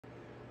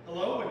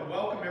Hello and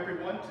welcome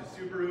everyone to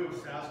Subaru of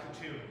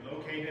Saskatoon,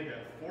 located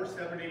at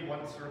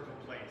 471 Circle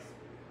Place.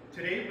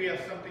 Today we have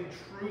something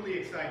truly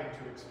exciting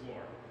to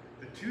explore,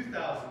 the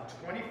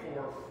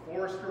 2024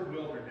 Forester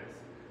Wilderness.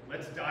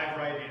 Let's dive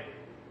right in.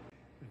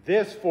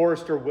 This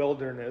Forester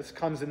Wilderness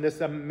comes in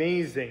this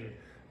amazing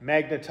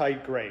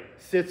magnetite gray.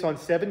 Sits on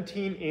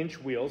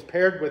 17-inch wheels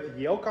paired with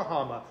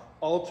Yokohama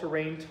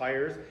all-terrain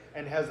tires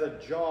and has a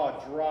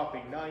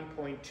jaw-dropping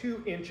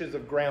 9.2 inches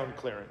of ground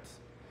clearance.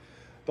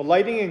 The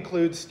lighting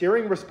includes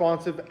steering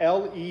responsive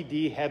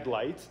LED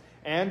headlights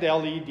and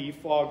LED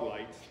fog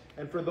lights.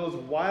 And for those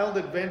wild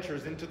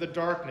adventures into the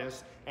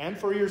darkness and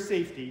for your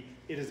safety,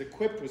 it is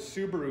equipped with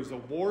Subaru's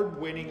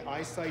award-winning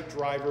EyeSight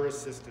driver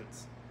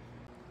assistance.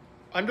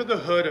 Under the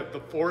hood of the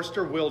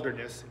Forester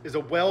Wilderness is a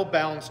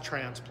well-balanced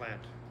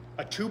transplant,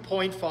 a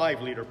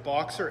 2.5-liter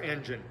Boxer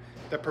engine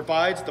that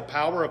provides the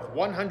power of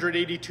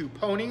 182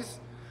 ponies,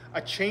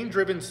 a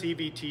chain-driven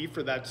CVT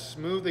for that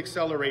smooth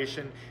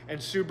acceleration, and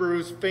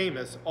Subaru's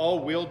famous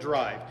all-wheel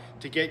drive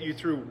to get you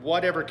through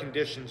whatever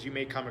conditions you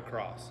may come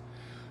across.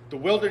 The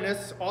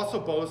Wilderness also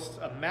boasts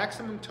a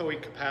maximum towing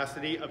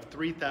capacity of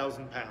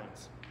 3,000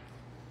 pounds.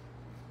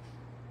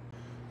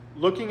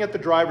 Looking at the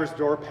driver's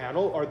door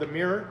panel are the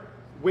mirror,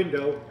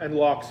 window, and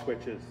lock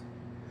switches.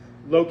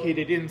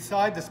 Located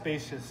inside the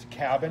spacious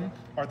cabin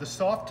are the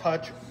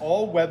soft-touch,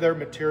 all-weather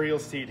material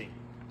seating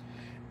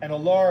and a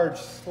large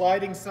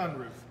sliding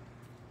sunroof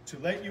to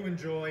let you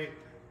enjoy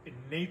in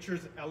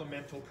nature's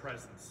elemental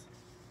presence.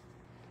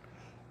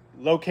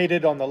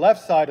 Located on the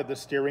left side of the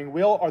steering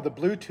wheel are the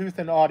Bluetooth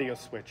and audio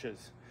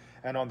switches,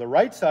 and on the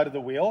right side of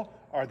the wheel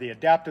are the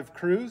adaptive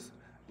cruise,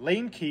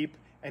 lane keep,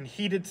 and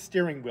heated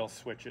steering wheel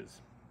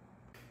switches.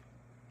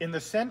 In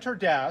the center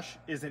dash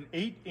is an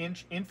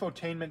 8-inch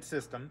infotainment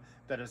system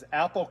that is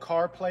Apple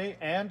CarPlay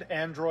and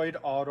Android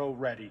Auto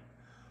ready.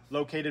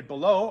 Located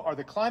below are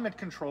the climate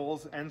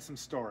controls and some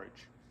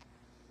storage.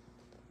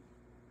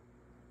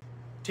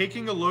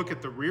 Taking a look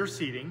at the rear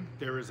seating,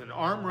 there is an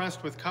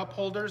armrest with cup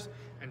holders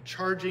and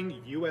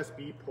charging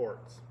USB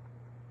ports.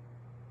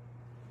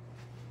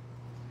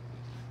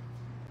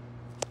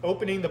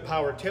 Opening the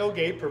power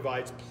tailgate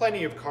provides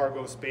plenty of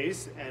cargo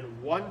space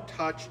and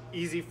one-touch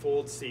easy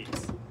fold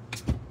seats.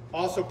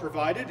 Also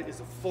provided is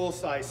a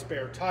full-size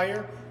spare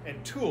tire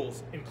and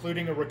tools,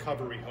 including a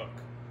recovery hook.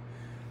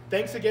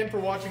 Thanks again for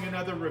watching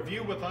another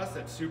review with us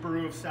at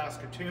Subaru of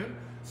Saskatoon.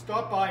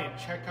 Stop by and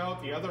check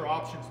out the other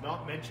options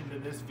not mentioned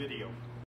in this video.